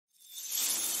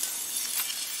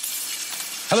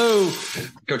Hello,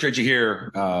 Coach Reggie here,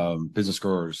 business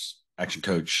growers, action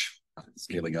coach,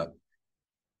 scaling up.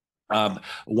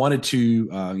 Wanted to,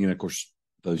 of course,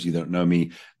 those of you that don't know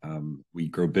me, we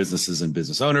grow businesses and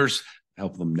business owners,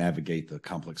 help them navigate the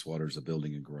complex waters of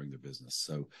building and growing their business.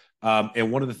 So,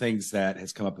 and one of the things that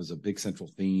has come up as a big central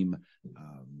theme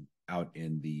out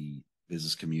in the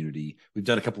business community, we've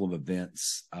done a couple of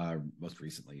events, most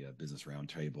recently a business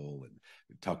roundtable, and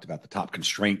we've talked about the top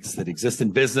constraints that exist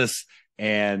in business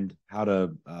and how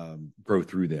to grow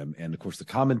through them. And of course, the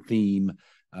common theme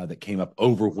that came up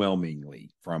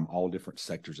overwhelmingly from all different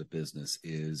sectors of business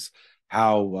is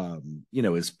how,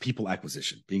 is people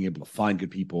acquisition, being able to find good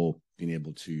people, being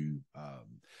able to,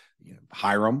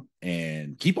 hire them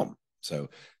and keep them. So,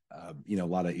 a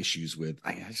lot of issues with,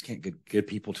 I just can't get good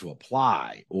people to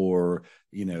apply, or,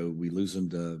 we lose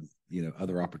them to,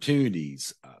 other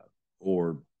opportunities,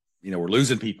 or, we're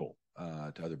losing people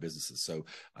to other businesses. So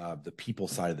the people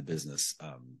side of the business,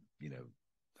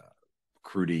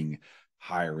 recruiting,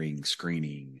 hiring,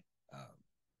 screening,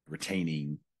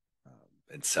 retaining,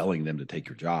 and selling them to take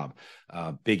your job,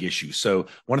 big issue. So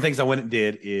one of the things I went and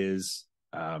did is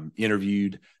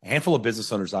interviewed a handful of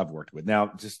business owners I've worked with.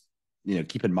 Now, just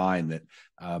keep in mind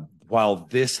that while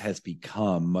this has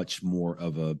become much more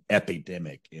of an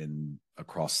epidemic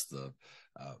across the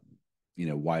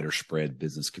wider spread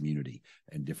business community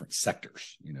and different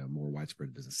sectors, more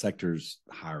widespread business sectors,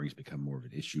 hiring has become more of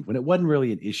an issue when it wasn't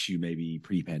really an issue maybe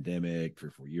pre-pandemic 3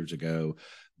 or 4 years ago,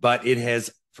 but it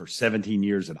has for 17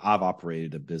 years that I've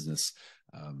operated a business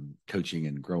coaching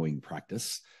and growing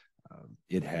practice.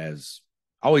 It has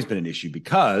always been an issue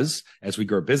because as we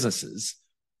grow businesses,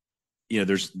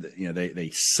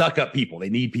 they suck up people. They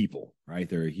need people, right?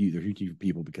 They're huge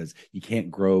people because you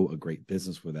can't grow a great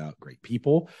business without great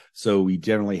people. So we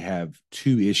generally have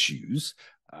two issues.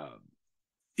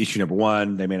 Issue number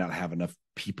one, they may not have enough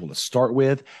people to start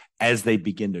with. As they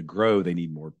begin to grow, they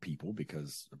need more people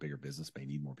because a bigger business may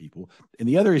need more people. And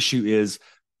the other issue is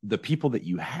the people that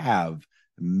you have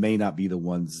may not be the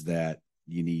ones that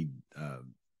you need.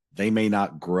 They may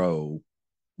not grow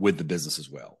with the business as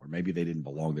well, or maybe they didn't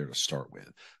belong there to start with.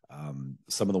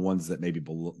 Some of the ones that maybe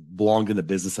belonged in the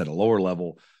business at a lower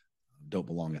level don't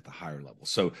belong at the higher level.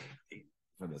 So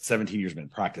for the 17 years I've been in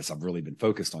practice, I've really been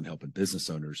focused on helping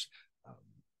business owners,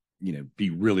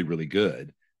 be really, really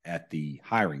good at the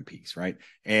hiring piece, right?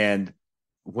 And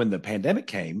when the pandemic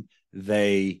came,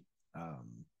 they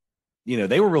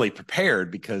were really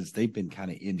prepared because they've been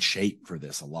kind of in shape for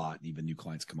this a lot. Even new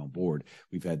clients come on board.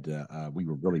 We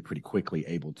were really pretty quickly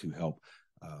able to help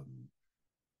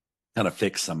kind of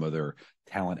fix some of their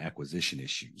talent acquisition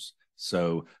issues.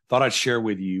 So thought I'd share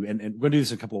with you, and we're going to do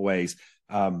this in a couple of ways.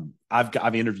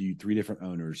 I've interviewed 3 different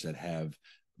owners that have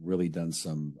really done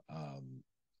some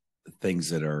things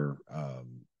that are,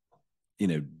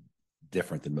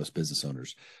 different than most business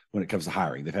owners when it comes to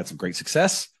hiring. They've had some great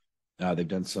success. They've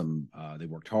done they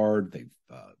worked hard. They've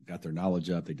got their knowledge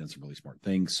up. They've done some really smart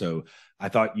things. So I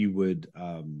thought you would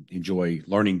enjoy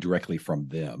learning directly from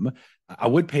them. I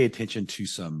would pay attention to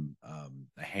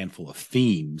a handful of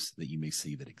themes that you may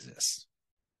see that exist.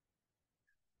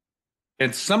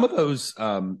 And some of those,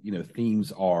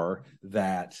 themes are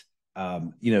that,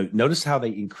 notice how they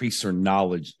increase their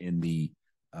knowledge in the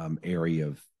area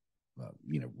of,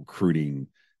 recruiting,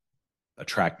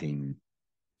 attracting,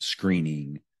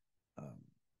 screening,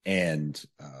 and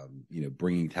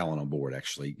bringing talent on board,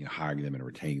 actually hiring them and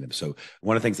retaining them. So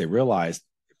one of the things they realized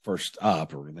first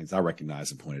up, or things I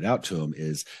recognized and pointed out to them,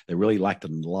 is they really lacked a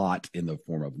lot in the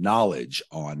form of knowledge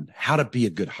on how to be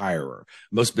a good hirer.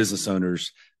 Most business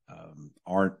owners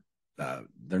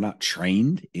they're not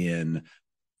trained in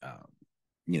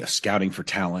scouting for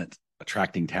talent,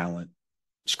 attracting talent,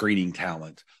 screening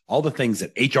talent, all the things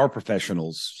that HR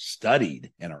professionals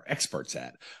studied and are experts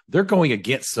at. They're going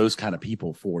against those kind of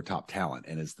people for top talent.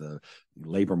 And as the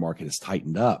labor market has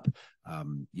tightened up,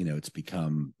 it's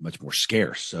become much more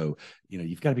scarce. So,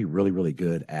 you've got to be really, really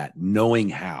good at knowing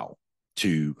how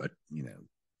to,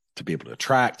 to be able to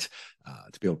attract,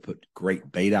 to be able to put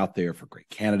great bait out there for great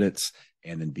candidates,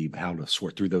 and then be how to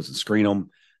sort through those and screen them,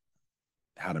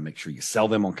 how to make sure you sell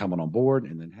them on coming on board,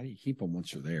 and then how do you keep them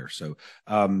once you're there. So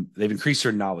they've increased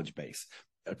their knowledge base.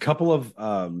 A couple of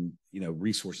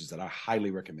resources that I highly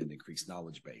recommend increase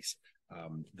knowledge base.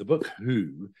 The book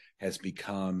Who has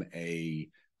become a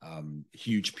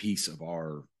huge piece of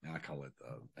our, I call it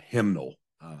a hymnal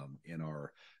in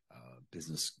our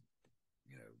business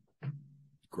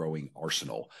growing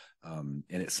arsenal. And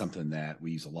it's something that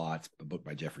we use a lot. It's a book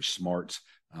by Jeffrey Smart,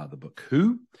 the book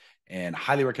Who, and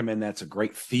highly recommend that. It's a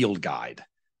great field guide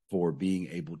for being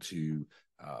able to,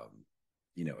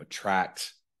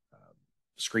 attract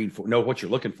screen for, know what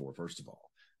you're looking for, first of all.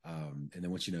 And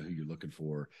then once you know who you're looking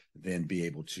for, then be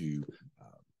able to,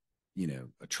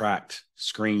 attract,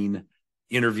 screen,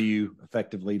 interview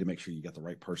effectively to make sure you got the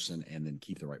right person, and then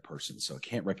keep the right person. So I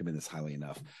can't recommend this highly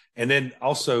enough. And then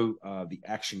also the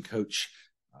Action Coach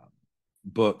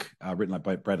book written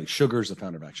by Bradley Sugars, the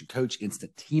founder of Action Coach,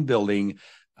 Instant Team Building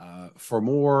for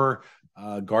more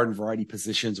garden variety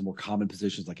positions and more common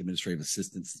positions like administrative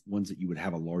assistants, ones that you would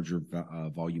have a larger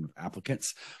volume of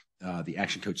applicants. The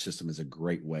Action Coach system is a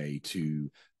great way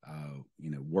to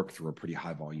work through a pretty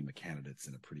high volume of candidates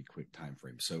in a pretty quick time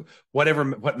frame. So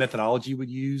what methodology you would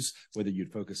use, whether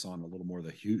you'd focus on a little more of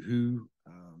the who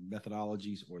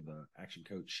methodologies or the Action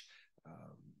Coach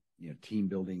team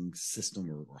building system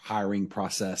or hiring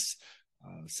process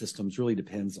systems, really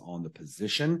depends on the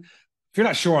position. If you're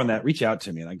not sure on that, reach out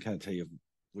to me and I can kind of tell you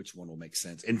which one will make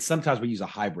sense. And sometimes we use a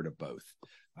hybrid of both.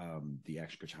 The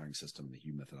Action Coach hiring system and the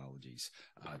Hugh methodologies,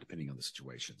 depending on the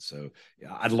situation. So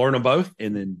yeah, I'd learn them both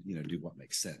and then, do what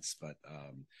makes sense. But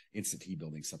instant team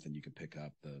building is something you can pick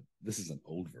up. This is an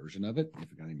old version of it. If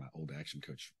you've got any of my old Action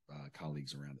Coach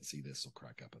colleagues around that see this, will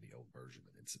crack up at the old version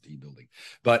of instant team building.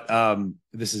 But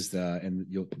this is and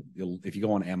you'll if you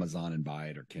go on Amazon and buy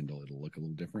it or Kindle, it'll look a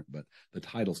little different, but the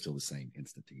title's still the same,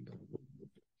 instant team building.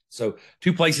 So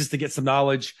 2 places to get some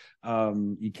knowledge.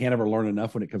 You can't ever learn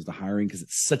enough when it comes to hiring because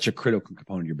it's such a critical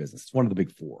component of your business. It's one of the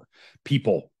big 4.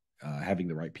 People, having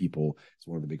the right people is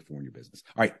one of the big 4 in your business.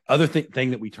 All right. Other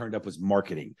thing that we turned up was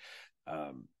marketing.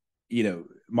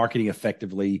 Marketing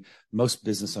effectively. Most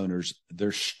business owners,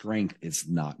 their strength is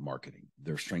not marketing.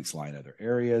 Their strengths lie in other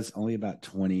areas. Only about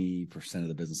 20% of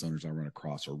the business owners I run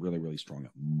across are really, really strong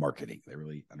at marketing. They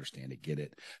really understand it, get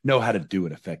it, know how to do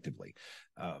it effectively.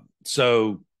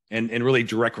 And really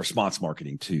direct response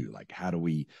marketing too. Like how do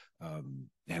we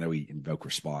invoke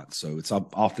response? So it's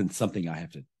often something I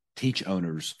have to teach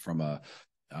owners from a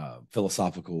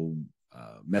philosophical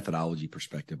methodology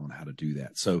perspective on how to do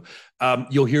that. So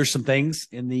you'll hear some things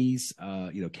in these,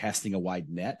 casting a wide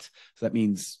net. So that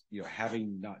means,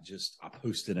 having not just I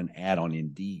posted an ad on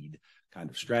Indeed kind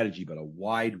of strategy, but a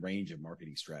wide range of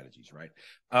marketing strategies, right?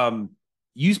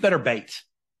 Use better bait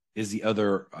is the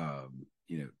other,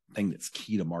 thing that's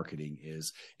key to marketing.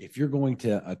 Is if you're going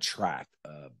to attract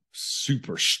a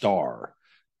superstar,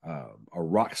 a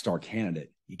rock star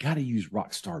candidate, you got to use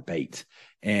rock star bait.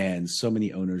 And so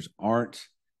many owners aren't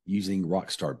using rock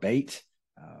star bait.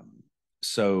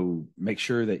 So make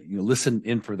sure that you listen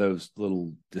in for those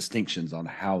little distinctions on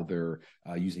how they're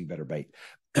using better bait.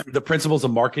 The principles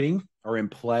of marketing are in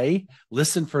play.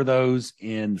 Listen for those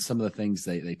in some of the things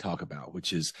they talk about,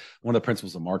 which is one of the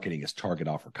principles of marketing is target,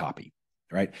 offer, copy.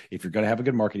 Right? If you're going to have a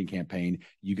good marketing campaign,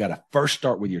 you got to first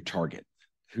start with your target.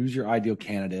 Who's your ideal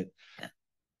candidate?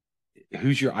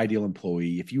 Who's your ideal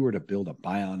employee? If you were to build a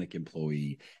bionic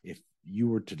employee, if you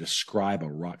were to describe a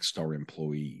rock star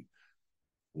employee,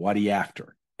 what are you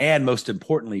after? And most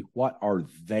importantly, what are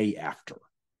they after?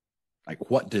 Like,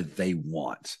 what do they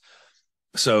want?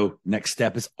 So next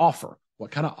step is offer.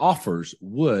 What kind of offers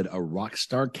would a rock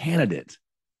star candidate?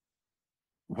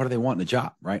 What do they want in the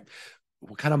job, right?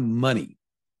 What kind of money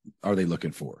are they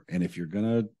looking for? And if you're going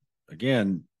to,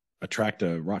 again, attract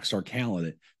a rock star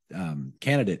candidate,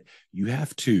 you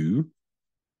have to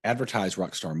advertise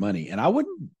rock star money. And I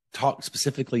wouldn't talk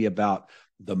specifically about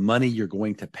the money you're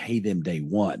going to pay them day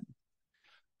one.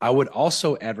 I would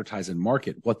also advertise and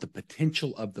market what the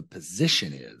potential of the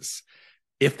position is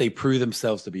if they prove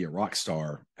themselves to be a rock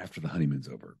star after the honeymoon's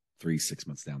over, 3-6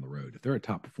 months down the road. If they're a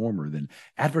top performer, then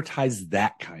advertise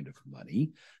that kind of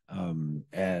money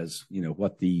as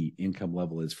what the income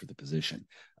level is for the position.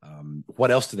 What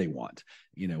else do they want?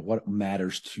 What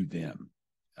matters to them?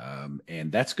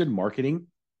 And that's good marketing,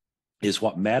 is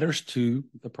what matters to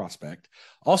the prospect.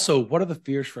 Also, what are the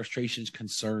fears, frustrations,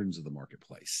 concerns of the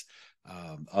marketplace,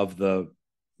 of the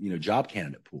job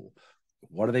candidate pool?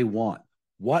 What do they want?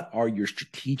 What are your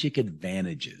strategic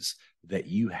advantages that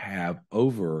you have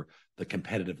over the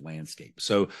competitive landscape?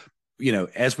 So,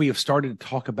 as we have started to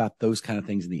talk about those kind of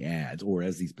things in the ads, or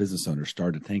as these business owners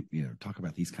start to think, talk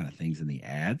about these kind of things in the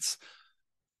ads,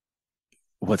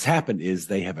 what's happened is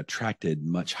they have attracted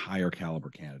much higher caliber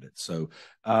candidates. So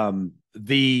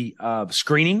the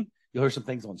screening, you'll hear some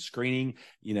things on screening.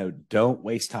 Don't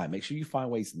waste time. Make sure you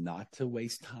find ways not to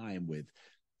waste time with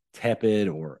tepid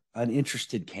or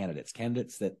uninterested candidates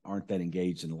that aren't that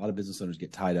engaged. And a lot of business owners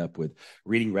get tied up with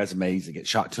reading resumes that get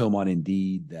shot to them on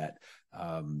Indeed.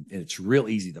 And it's real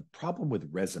easy. The problem with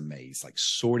resumes, like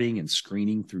sorting and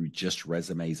screening through just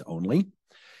resumes only,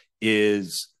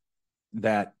 is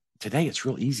that today it's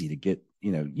real easy to get,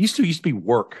 used to be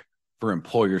work for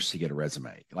employers to get a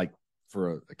resume. Like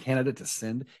for a candidate to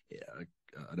send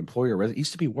an employer resume, it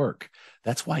used to be work.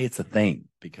 That's why it's a thing,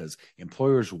 because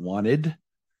employers wanted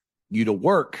you to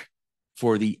work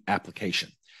for the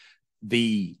application.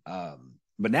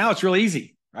 But now it's really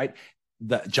easy, right?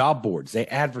 The job boards, they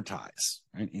advertise,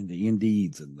 right, in the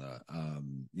Indeeds and the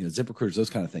ZipRecruiters,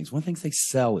 those kind of things. One of the things they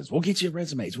sell is, we'll get you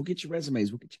resumes, we'll get you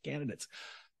candidates.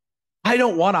 I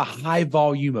don't want a high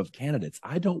volume of candidates.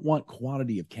 I don't want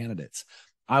quantity of candidates.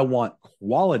 I want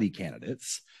quality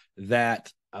candidates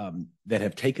that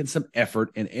have taken some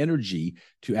effort and energy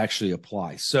to actually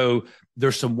apply. So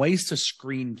there's some ways to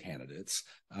screen candidates.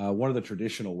 One of the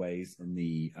traditional ways in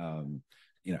the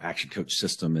action coach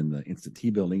system in the instant T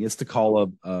building is to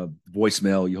call a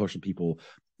voicemail. You hear some people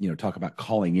talk about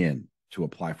calling in to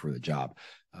apply for the job,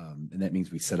 and that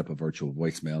means we set up a virtual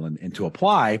voicemail, and to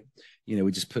apply,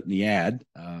 we just put in the ad,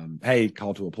 hey,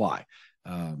 call to apply.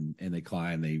 And they call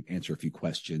and they answer a few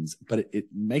questions, but it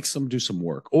makes them do some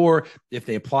work. Or if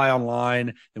they apply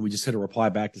online, then we just hit a reply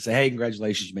back to say, hey,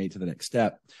 congratulations, you made it to the next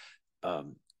step.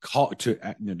 Call to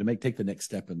take the next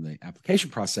step in the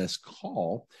application process,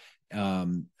 call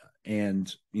and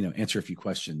answer a few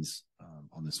questions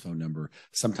on this phone number.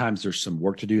 Sometimes there's some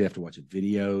work to do. They have to watch a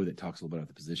video that talks a little bit about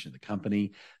the position of the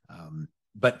company.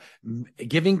 But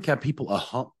giving people a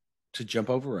hump to jump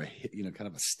over, kind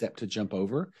of a step to jump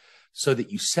over, so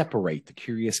that you separate the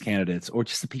curious candidates or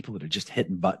just the people that are just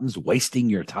hitting buttons, wasting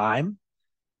your time,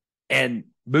 and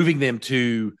moving them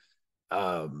to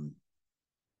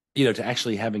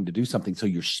actually having to do something. So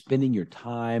you're spending your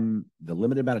time, the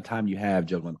limited amount of time you have,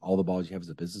 juggling all the balls you have as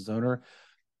a business owner,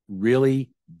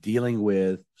 really dealing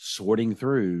with sorting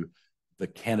through the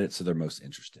candidates that they're most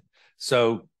interested.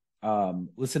 So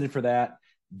listening for that.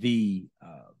 The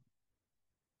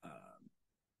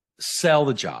sell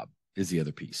the job is the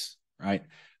other piece, right?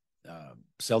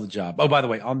 Sell the job. Oh, by the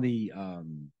way, on the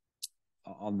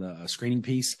screening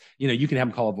piece, you can have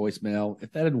them call a voicemail.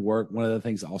 If that didn't work, one of the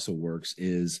things that also works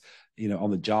is, on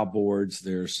the job boards,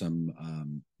 there's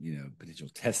some, potential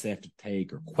tests they have to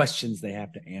take or questions they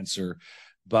have to answer.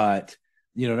 But,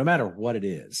 no matter what it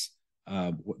is,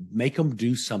 make them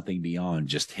do something beyond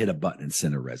just hit a button and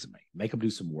send a resume. Make them do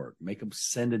some work. Make them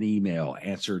send an email,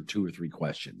 answer 2 or 3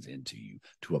 questions into you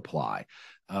to apply,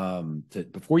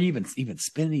 before you even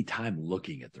spend any time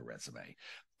looking at the resume.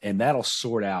 And that'll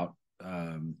sort out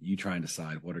you try and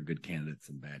decide what are good candidates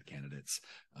and bad candidates,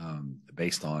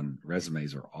 based on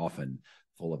resumes are often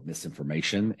full of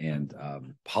misinformation and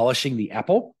polishing the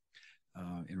apple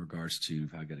in regards to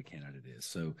how good a candidate is.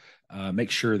 So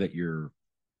make sure that you're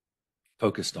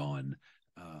focused on,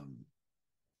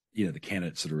 the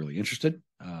candidates that are really interested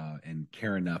and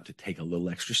care enough to take a little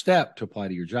extra step to apply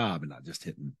to your job, and not just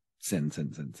hitting send.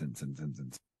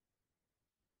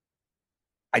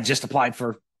 I just applied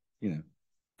for,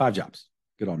 5 jobs.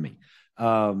 Good on me.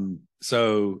 And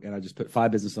I just put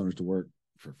 5 business owners to work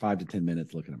for 5 to 10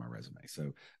 minutes looking at my resume. So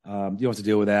you don't have to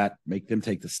deal with that. Make them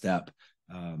take the step.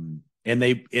 And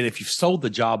if you've sold the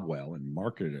job well and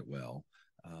marketed it well,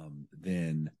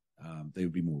 then they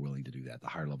would be more willing to do that. The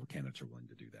higher level candidates are willing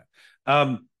to do that.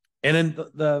 And then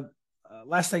the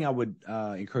last thing I would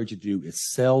encourage you to do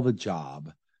is sell the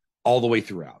job all the way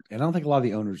throughout. And I don't think a lot of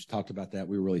the owners talked about that.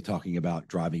 We were really talking about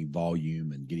driving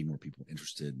volume and getting more people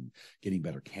interested and getting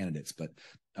better candidates. But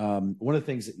one of the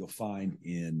things that you'll find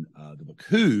in the book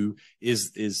Who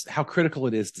is how critical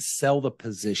it is to sell the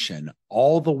position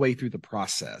all the way through the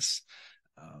process,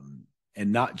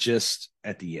 and not just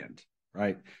at the end,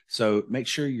 right? So make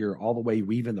sure you're all the way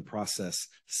weaving the process,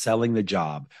 selling the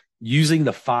job, using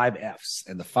the 5 F's.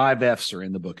 And the 5 F's are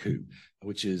in the book Who,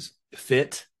 which is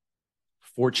fit,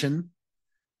 fortune,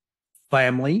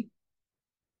 family,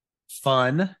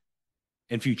 fun,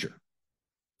 and future.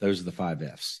 Those are the 5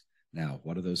 F's. Now,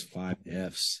 what do those 5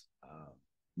 F's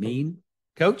mean,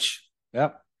 Coach?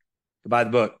 Yep. Go buy the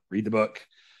book, read the book.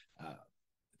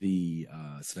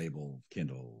 It's available,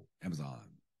 Kindle, Amazon.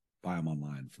 Buy them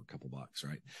online for a couple bucks,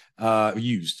 right?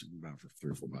 Used, about for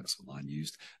 $3 or $4 online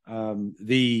used.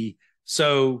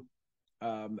 So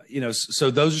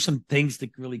those are some things to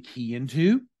really key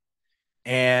into.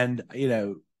 And,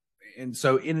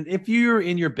 if you're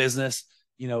in your business,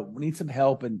 we need some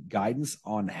help and guidance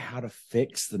on how to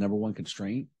fix the number one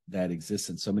constraint that exists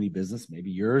in so many business,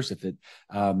 maybe yours,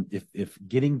 if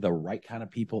getting the right kind of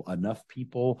people, enough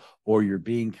people, or you're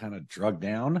being kind of drugged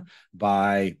down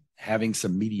by having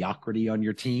some mediocrity on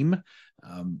your team,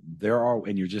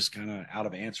 and you're just kind of out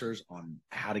of answers on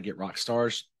how to get rock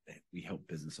stars. We help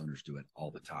business owners do it all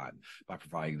the time by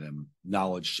providing them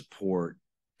knowledge, support,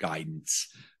 guidance,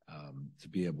 to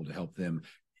be able to help them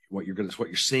what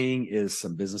you're seeing is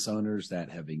some business owners that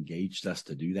have engaged us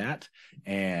to do that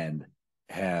and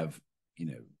have,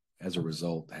 as a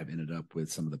result, have ended up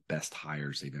with some of the best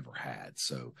hires they've ever had.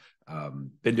 So,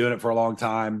 been doing it for a long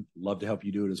time. Love to help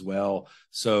you do it as well.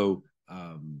 So,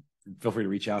 feel free to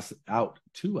reach out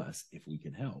to us if we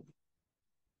can help.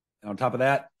 And on top of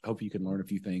that, hope you can learn a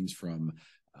few things from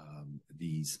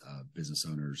these business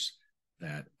owners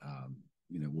that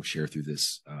we'll share through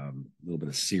this little bit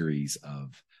of series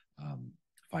of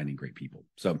finding great people.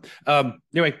 So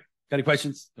anyway, got any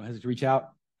questions? Don't hesitate to reach out.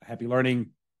 Happy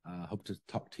learning. Hope to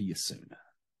talk to you soon.